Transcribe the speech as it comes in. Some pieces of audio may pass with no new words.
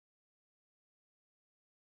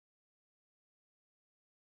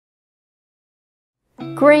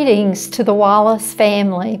Greetings to the Wallace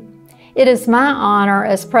family. It is my honor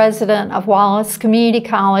as president of Wallace Community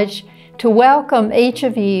College to welcome each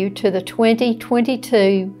of you to the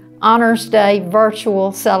 2022 Honors Day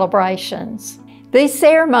virtual celebrations. These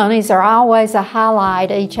ceremonies are always a highlight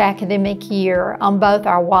each academic year on both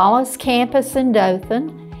our Wallace campus in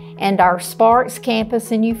Dothan and our Sparks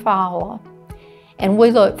campus in Eufaula. And we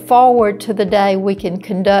look forward to the day we can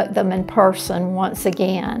conduct them in person once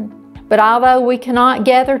again. But although we cannot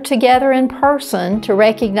gather together in person to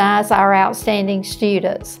recognize our outstanding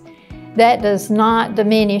students, that does not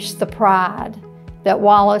diminish the pride that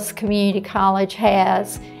Wallace Community College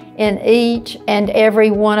has in each and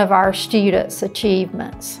every one of our students'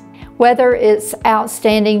 achievements. Whether it's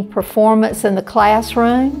outstanding performance in the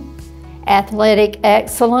classroom, athletic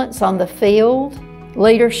excellence on the field,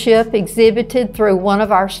 leadership exhibited through one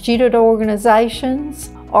of our student organizations,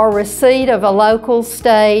 or receipt of a local,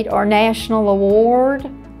 state, or national award,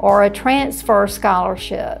 or a transfer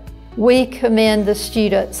scholarship, we commend the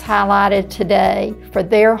students highlighted today for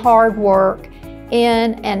their hard work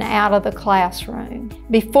in and out of the classroom.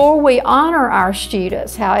 Before we honor our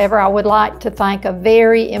students, however, I would like to thank a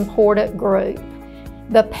very important group: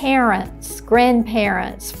 the parents,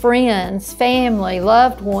 grandparents, friends, family,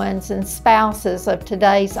 loved ones, and spouses of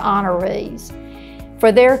today's honorees,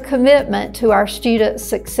 for their commitment to our students'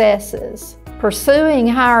 successes. Pursuing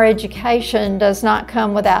higher education does not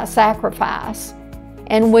come without sacrifice,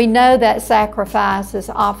 and we know that sacrifice is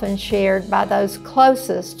often shared by those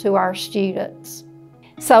closest to our students.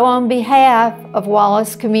 So on behalf of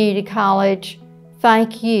Wallace Community College,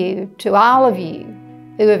 thank you to all of you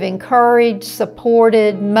who have encouraged,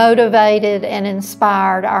 supported, motivated, and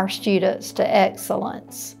inspired our students to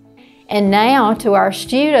excellence. And now to our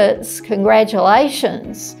students,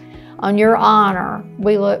 congratulations on your honor.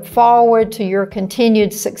 We look forward to your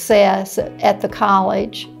continued success at the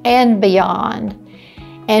college and beyond.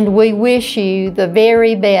 And we wish you the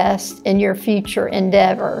very best in your future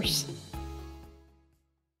endeavors.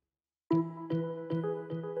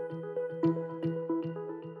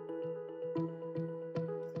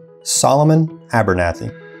 Solomon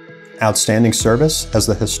Abernathy. Outstanding service as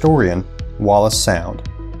the historian, Wallace Sound.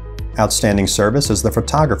 Outstanding service as the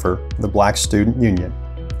photographer of the Black Student Union.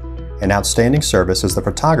 And outstanding service as the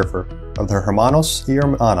photographer of the Hermanos y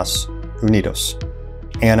Hermanas Unidos.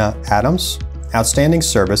 Anna Adams. Outstanding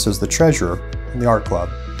service as the treasurer of the art club.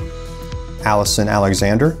 Allison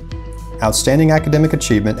Alexander. Outstanding academic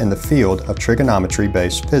achievement in the field of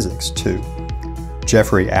trigonometry-based physics 2.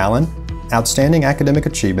 Jeffrey Allen. Outstanding academic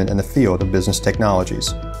achievement in the field of business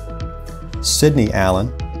technologies. Sydney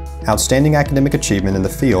Allen. Outstanding academic achievement in the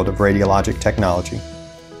field of radiologic technology.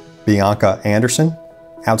 Bianca Anderson.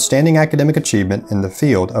 Outstanding academic achievement in the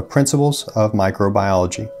field of principles of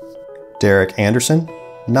microbiology. Derek Anderson,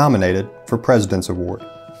 nominated for President's Award.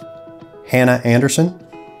 Hannah Anderson.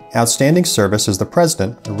 Outstanding service as the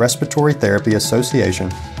president of Respiratory Therapy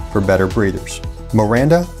Association for Better Breathers.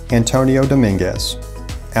 Miranda Antonio Dominguez.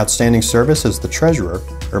 Outstanding service as the treasurer,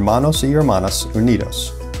 Hermanos y Hermanas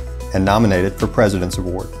Unidos, and nominated for President's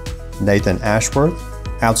Award. Nathan Ashworth.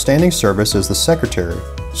 Outstanding service as the secretary,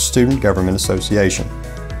 Student Government Association.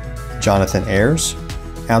 Jonathan Ayers.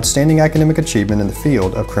 Outstanding academic achievement in the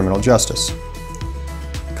field of criminal justice.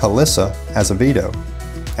 Calissa Azevedo.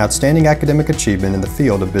 Outstanding academic achievement in the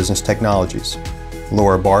field of business technologies.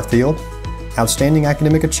 Laura Barfield. Outstanding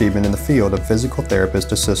academic achievement in the field of physical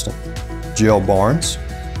therapist assistant. Jill Barnes.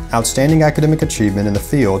 Outstanding academic achievement in the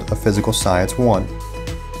field of Physical Science 1.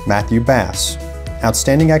 Matthew Bass.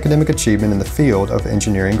 Outstanding academic achievement in the field of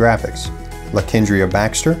engineering graphics. LaKendria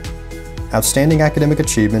Baxter. Outstanding academic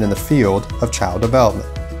achievement in the field of child development.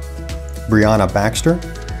 Brianna Baxter.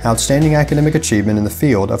 Outstanding academic achievement in the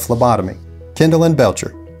field of phlebotomy. Kendallyn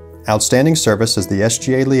Belcher. Outstanding service as the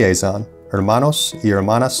SGA liaison, Hermanos y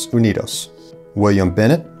Hermanas Unidos. William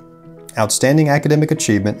Bennett. Outstanding academic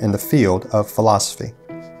achievement in the field of philosophy.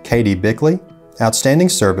 Katie Bickley. Outstanding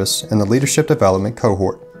service in the leadership development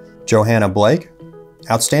cohort. Johanna Blake.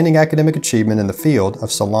 Outstanding academic achievement in the field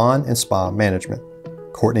of salon and spa management.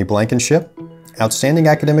 Courtney Blankenship. Outstanding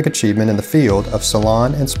academic achievement in the field of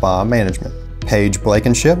salon and spa management. Paige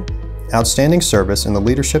Blankenship. Outstanding service in the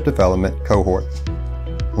leadership development cohort.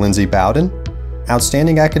 Lindsay Bowden.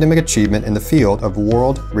 Outstanding academic achievement in the field of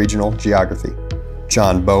world regional geography.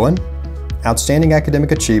 John Bowen. Outstanding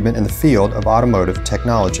academic achievement in the field of automotive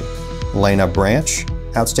technology. Lena Branch.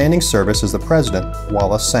 Outstanding service as the president,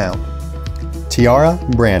 Wallace Sound. Tiara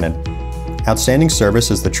Brannon. Outstanding service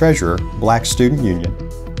as the treasurer, Black Student Union.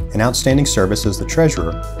 And outstanding service as the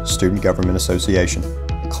treasurer, Student Government Association.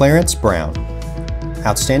 Clarence Brown.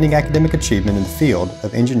 Outstanding Academic Achievement in the field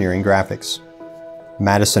of Engineering Graphics.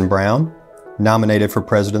 Madison Brown, nominated for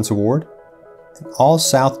President's Award.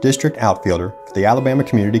 All-South District outfielder for the Alabama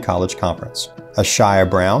Community College Conference. Ashaya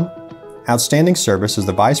Brown, Outstanding Service as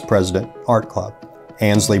the Vice President, Art Club.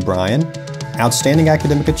 Ansley Bryan, Outstanding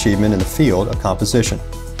Academic Achievement in the field of Composition.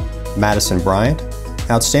 Madison Bryant,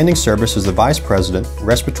 Outstanding Service as the Vice President,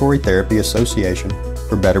 Respiratory Therapy Association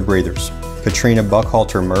for Better Breathers. Katrina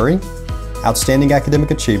Buckhalter Murray, Outstanding Academic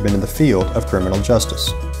Achievement in the field of Criminal Justice.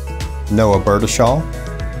 Noah Berdashaw,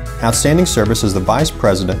 Outstanding Service as the Vice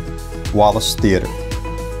President, Wallace Theater.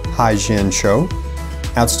 Hai-Jin Cho,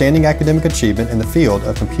 Outstanding Academic Achievement in the field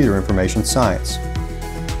of Computer Information Science.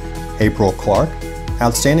 April Clark,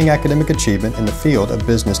 Outstanding Academic Achievement in the field of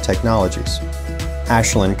Business Technologies.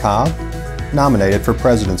 Ashlyn Cobb, nominated for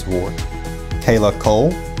President's Award. Kayla Cole,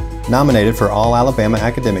 nominated for All-Alabama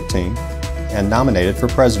Academic Team and nominated for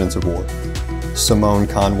President's Award. Simone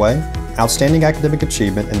Conway, Outstanding Academic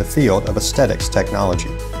Achievement in the field of Aesthetics Technology.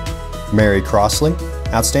 Mary Crossley,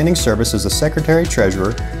 Outstanding Service as the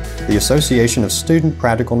Secretary-Treasurer, the Association of Student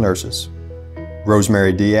Practical Nurses.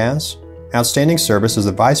 Rosemary Diaz, Outstanding Service as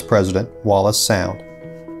the Vice President, Wallace Sound.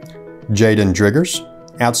 Jaden Driggers,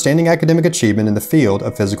 Outstanding Academic Achievement in the field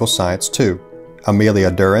of Physical Science 2. Amelia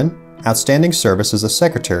Duran, Outstanding Service as the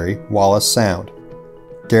Secretary, Wallace Sound.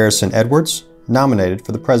 Garrison Edwards, nominated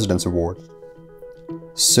for the President's Award.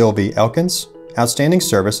 Sylvie Elkins, Outstanding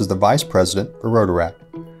Service as the Vice President for Rotaract.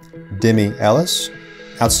 Demi Ellis,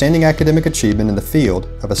 Outstanding Academic Achievement in the field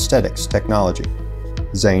of Aesthetics Technology.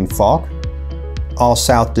 Zane Falk,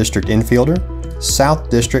 All-South District Infielder, South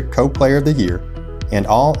District Co-Player of the Year, and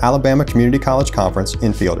All-Alabama Community College Conference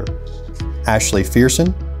Infielder. Ashley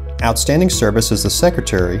Fearson, Outstanding Service as the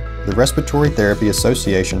Secretary of the Respiratory Therapy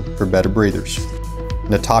Association for Better Breathers.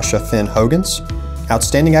 Natasha Finn Hogans,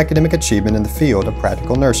 Outstanding Academic Achievement in the field of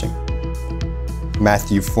Practical Nursing.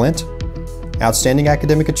 Matthew Flint, Outstanding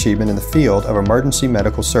Academic Achievement in the field of Emergency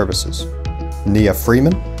Medical Services. Nia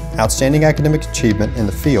Freeman, Outstanding Academic Achievement in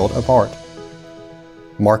the field of Art.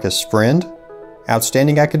 Marcus Friend,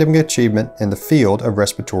 Outstanding Academic Achievement in the field of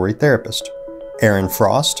Respiratory Therapist. Aaron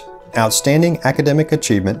Frost, Outstanding Academic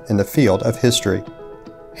Achievement in the field of History.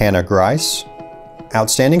 Hannah Grice,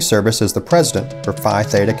 Outstanding Service as the President for Phi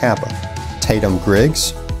Theta Kappa. Tatum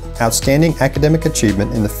Griggs, Outstanding Academic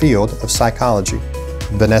Achievement in the field of Psychology.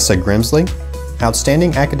 Vanessa Grimsley,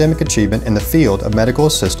 Outstanding Academic Achievement in the field of Medical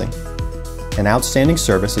Assisting. And Outstanding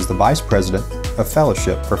Service as the Vice President of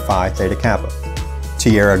Fellowship for Phi Theta Kappa.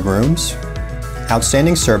 Tierra Grooms,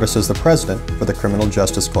 Outstanding Service as the President for the Criminal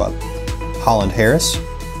Justice Club. Holland Harris,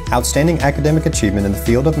 Outstanding Academic Achievement in the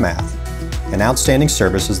field of Math, and Outstanding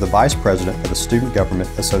Service as the Vice President for the Student Government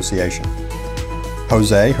Association.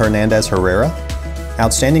 Jose Hernandez Herrera,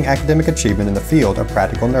 Outstanding Academic Achievement in the field of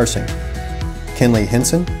Practical Nursing. Kinley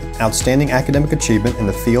Henson, Outstanding Academic Achievement in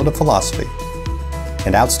the field of Philosophy,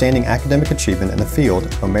 and Outstanding Academic Achievement in the field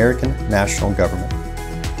of American National Government.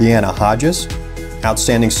 Deanna Hodges,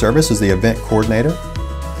 Outstanding Service as the Event Coordinator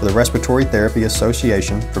for the Respiratory Therapy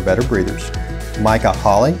Association for Better Breathers. Micah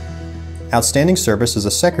Hawley, Outstanding Service as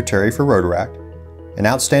a Secretary for Rotaract, and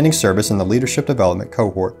Outstanding Service in the Leadership Development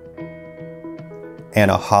Cohort.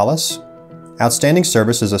 Anna Hollis, Outstanding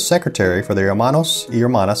Service as a Secretary for the Hermanos y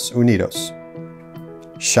Hermanas Unidos.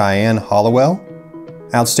 Cheyenne Hollowell,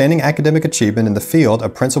 Outstanding Academic Achievement in the field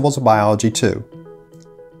of Principles of Biology 2.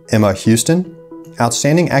 Emma Houston,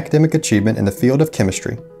 Outstanding Academic Achievement in the field of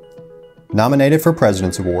Chemistry. Nominated for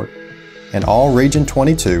President's Award, and All-Region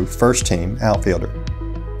 22 First Team Outfielder.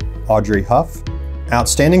 Audrey Huff,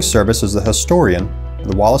 Outstanding Service as the Historian of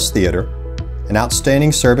the Wallace Theater, and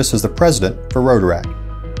Outstanding Service as the President for Rotaract.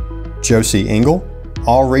 Josie Engel,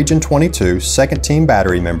 All-Region 22 Second Team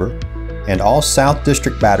Battery Member, and All-South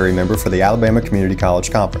District Battery Member for the Alabama Community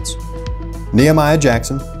College Conference. Nehemiah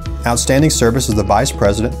Jackson, Outstanding Service as the Vice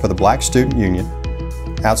President for the Black Student Union,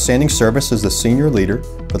 Outstanding Service as the Senior Leader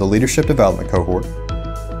for the Leadership Development Cohort,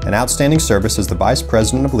 and Outstanding Service as the Vice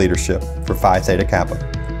President of Leadership for Phi Theta Kappa.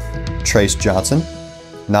 Trace Johnson,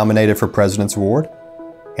 nominated for President's Award,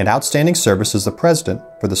 and Outstanding Service as the President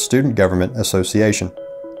for the Student Government Association.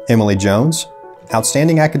 Emily Jones,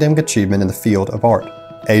 Outstanding Academic Achievement in the field of Art.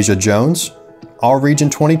 Asia Jones, All-Region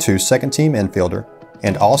 22 Second Team Infielder,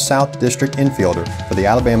 and All-South District Infielder for the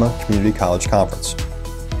Alabama Community College Conference.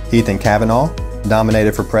 Ethan Cavanaugh,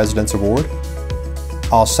 nominated for President's Award,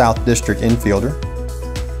 All-South District Infielder,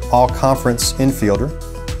 All-Conference Infielder,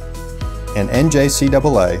 and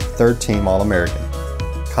NJCAA Third Team All-American.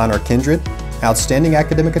 Connor Kindred, Outstanding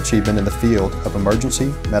Academic Achievement in the field of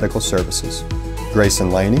Emergency Medical Services.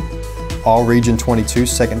 Grayson Laney, All-Region 22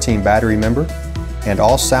 Second Team Battery Member, and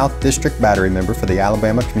All-South District Battery member for the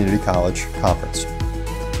Alabama Community College Conference.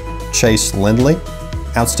 Chase Lindley,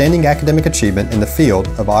 Outstanding Academic Achievement in the field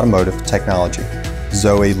of Automotive Technology.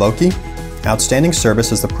 Zoe Loki, Outstanding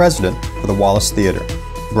Service as the President for the Wallace Theater.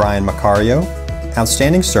 Brian Macario,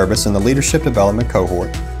 Outstanding Service in the Leadership Development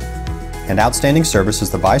Cohort. And Outstanding Service as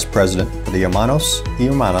the Vice President for the Hermanos y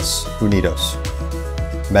Hermanas Unidos.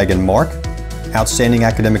 Megan Mark, Outstanding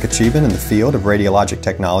Academic Achievement in the field of Radiologic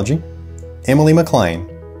Technology. Emily McLean,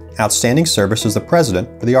 Outstanding Service as the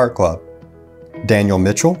President for the Art Club. Daniel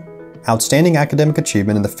Mitchell, Outstanding Academic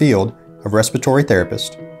Achievement in the field of Respiratory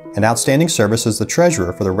Therapist, and Outstanding Service as the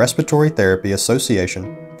Treasurer for the Respiratory Therapy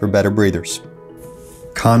Association for Better Breathers.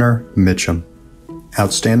 Connor Mitchum,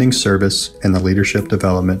 Outstanding Service in the Leadership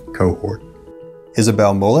Development Cohort.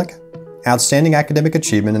 Isabel Mullick, Outstanding Academic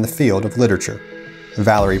Achievement in the field of Literature.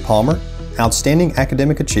 Valerie Palmer, Outstanding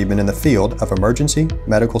Academic Achievement in the field of Emergency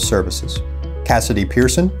Medical Services. Cassidy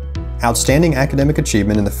Pearson, Outstanding Academic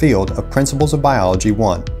Achievement in the field of Principles of Biology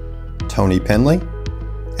 1. Tony Penley,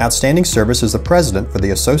 Outstanding Service as the President for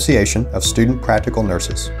the Association of Student Practical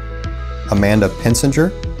Nurses. Amanda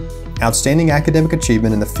Pensinger, Outstanding Academic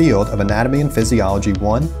Achievement in the field of Anatomy and Physiology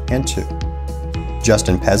 1 and 2.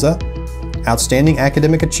 Justin Pezza, Outstanding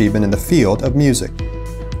Academic Achievement in the field of Music.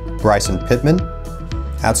 Bryson Pittman,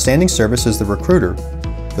 Outstanding Service as the Recruiter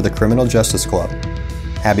for the Criminal Justice Club.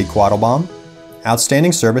 Abby Quattlebaum,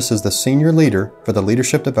 Outstanding Service as the Senior Leader for the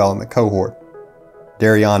Leadership Development Cohort.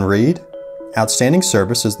 Darian Reed, Outstanding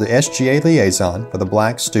Service as the SGA Liaison for the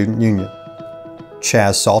Black Student Union.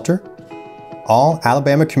 Chaz Salter, All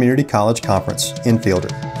Alabama Community College Conference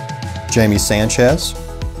Infielder. Jamie Sanchez,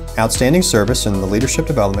 Outstanding Service in the Leadership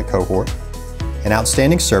Development Cohort, and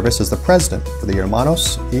Outstanding Service as the President for the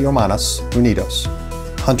Hermanos y Hermanas Unidos.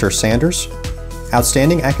 Hunter Sanders,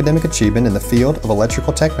 Outstanding Academic Achievement in the field of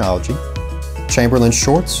Electrical Technology. Chamberlain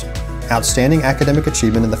Shorts, Outstanding Academic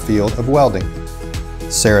Achievement in the field of Welding.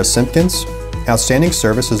 Sarah Simpkins, Outstanding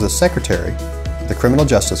Service as the Secretary of the Criminal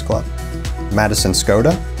Justice Club. Madison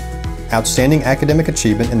Skoda, Outstanding Academic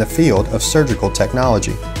Achievement in the field of Surgical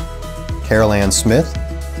Technology. Carol Ann Smith,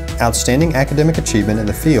 Outstanding Academic Achievement in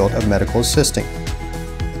the field of Medical Assisting.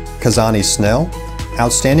 Kazani Snell,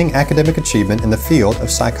 Outstanding Academic Achievement in the field of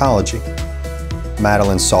Psychology.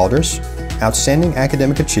 Madeline Salders, Outstanding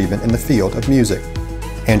Academic Achievement in the field of Music.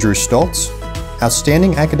 Andrew Stoltz,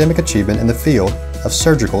 Outstanding Academic Achievement in the field of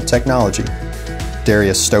Surgical Technology.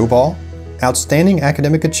 Darius Stovall, Outstanding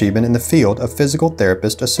Academic Achievement in the field of Physical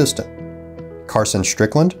Therapist Assistant. Carson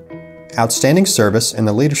Strickland, Outstanding Service in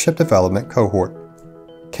the Leadership Development Cohort.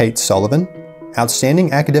 Kate Sullivan,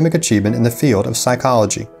 Outstanding Academic Achievement in the field of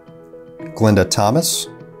Psychology. Glenda Thomas,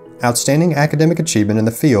 Outstanding Academic Achievement in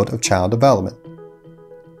the field of Child Development.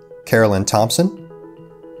 Carolyn Thompson,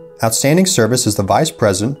 Outstanding Service as the Vice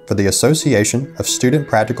President for the Association of Student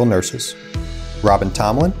Practical Nurses. Robin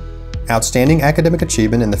Tomlin, Outstanding Academic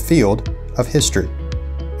Achievement in the field of History,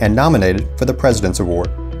 and nominated for the President's Award.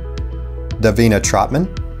 Davina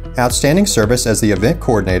Trotman, Outstanding Service as the Event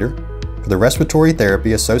Coordinator for the Respiratory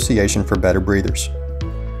Therapy Association for Better Breathers.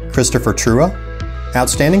 Christopher Trua,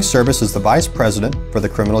 Outstanding Service as the Vice President for the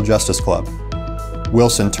Criminal Justice Club.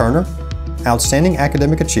 Wilson Turner, Outstanding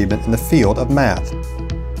Academic Achievement in the field of Math.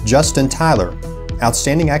 Justin Tyler,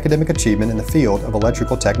 Outstanding Academic Achievement in the field of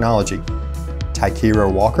Electrical Technology.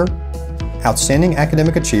 Tykira Walker, Outstanding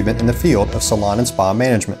Academic Achievement in the field of Salon and Spa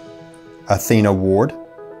Management. Athena Ward,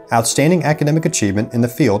 Outstanding Academic Achievement in the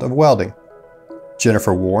field of Welding.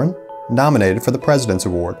 Jennifer Warren, nominated for the President's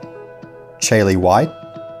Award. Chaley White,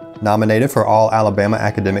 nominated for All Alabama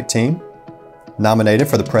Academic Team. Nominated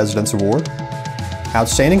for the President's Award.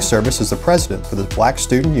 Outstanding Service as the President for the Black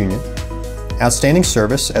Student Union. Outstanding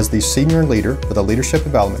Service as the Senior Leader for the Leadership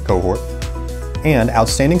Development Cohort. And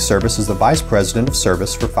Outstanding Service as the Vice President of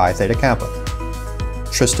Service for Phi Theta Kappa.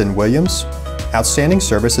 Tristan Williams, Outstanding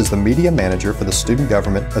Service as the Media Manager for the Student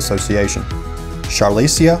Government Association.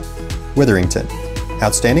 Charlicia Witherington,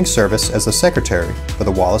 Outstanding Service as the Secretary for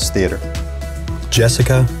the Wallace Theater.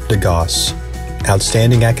 Jessica DeGoss,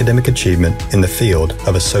 Outstanding Academic Achievement in the field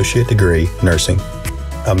of Associate Degree Nursing.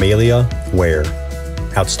 Amelia Ware,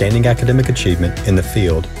 Outstanding Academic Achievement in the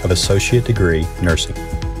field of Associate Degree Nursing.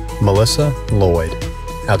 Melissa Lloyd,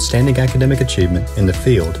 Outstanding Academic Achievement in the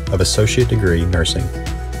field of Associate Degree Nursing.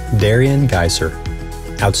 Darian Geiser,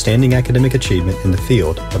 Outstanding Academic Achievement in the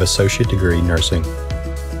field of Associate Degree Nursing.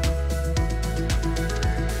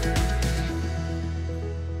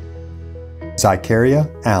 Zycaria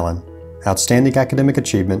Allen, Outstanding Academic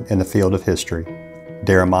Achievement in the field of History.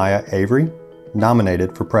 Jeremiah Avery,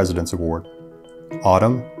 nominated for President's Award.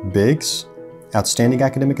 Autumn Biggs, Outstanding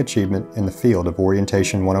Academic Achievement in the field of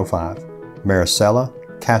Orientation 105. Maricela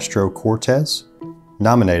Castro-Cortez,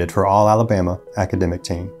 nominated for All-Alabama Academic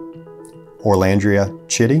Team. Orlandria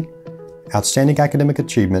Chitty, Outstanding Academic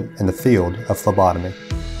Achievement in the field of Phlebotomy.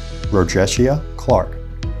 Rogesia Clark,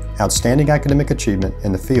 Outstanding Academic Achievement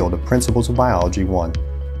in the field of Principles of Biology 1.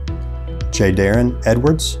 J. Darren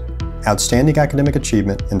Edwards, Outstanding Academic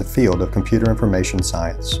Achievement in the field of Computer Information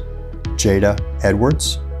Science. Jada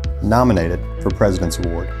Edwards, nominated for President's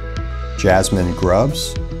Award. Jasmine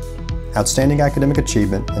Grubbs, Outstanding Academic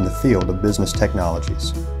Achievement in the field of Business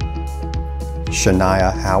Technologies.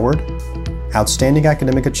 Shania Howard, Outstanding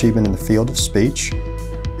Academic Achievement in the field of Speech,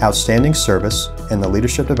 Outstanding Service in the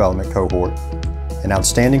Leadership Development Cohort, and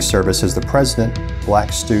Outstanding Service as the President,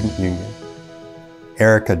 Black Student Union.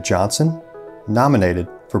 Erica Johnson, nominated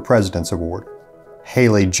for President's Award.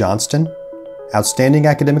 Haley Johnston, Outstanding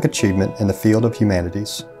Academic Achievement in the field of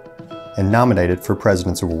Humanities, and nominated for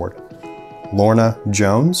President's Award. Lorna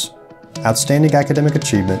Jones, Outstanding Academic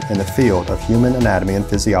Achievement in the field of Human Anatomy and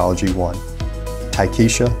Physiology 1.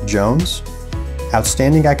 Taikisha Jones,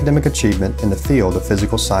 Outstanding Academic Achievement in the field of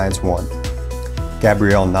Physical Science 1.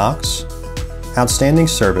 Gabrielle Knox, Outstanding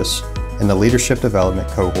Service in the Leadership Development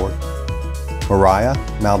Cohort. Mariah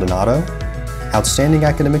Maldonado, Outstanding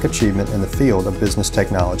Academic Achievement in the field of Business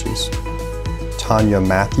Technologies. Tanya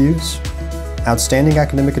Matthews, Outstanding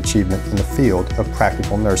Academic Achievement in the field of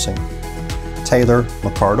Practical Nursing. Taylor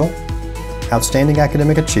McCardle, Outstanding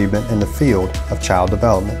Academic Achievement in the field of Child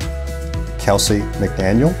Development. Kelsey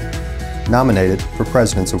McDaniel, nominated for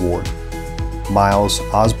President's Award. Miles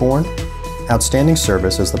Osborne, Outstanding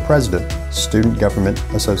Service as the President, Student Government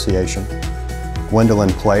Association. Gwendolyn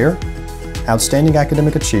Player, Outstanding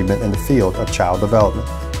Academic Achievement in the field of Child Development.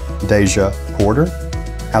 Deja Porter,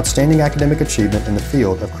 Outstanding Academic Achievement in the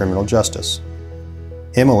field of Criminal Justice.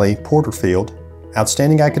 Emily Porterfield,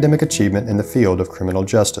 Outstanding Academic Achievement in the field of Criminal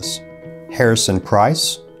Justice. Harrison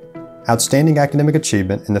Price, Outstanding Academic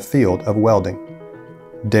Achievement in the field of Welding.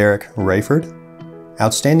 Derek Rayford,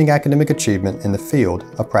 Outstanding Academic Achievement in the field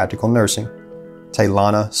of Practical Nursing.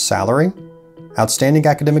 Taylana Salary, Outstanding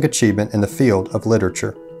Academic Achievement in the field of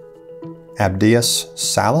Literature. Abdias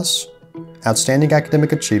Salas, Outstanding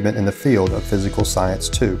Academic Achievement in the field of Physical Science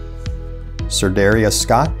 2. Serdaria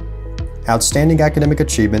Scott, Outstanding Academic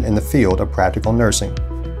Achievement in the field of Practical Nursing.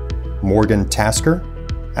 Morgan Tasker,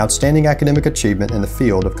 Outstanding Academic Achievement in the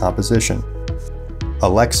field of Composition.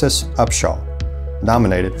 Alexis Upshaw,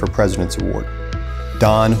 nominated for President's Award.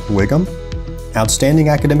 Don Wiggum, Outstanding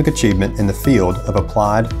Academic Achievement in the field of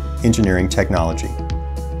Applied Engineering Technology.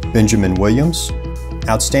 Benjamin Williams,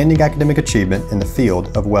 Outstanding Academic Achievement in the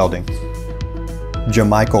field of Welding.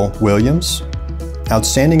 Jamichael Williams,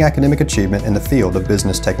 Outstanding Academic Achievement in the field of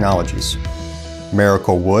Business Technologies.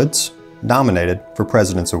 Miracle Woods, nominated for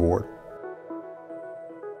President's Award.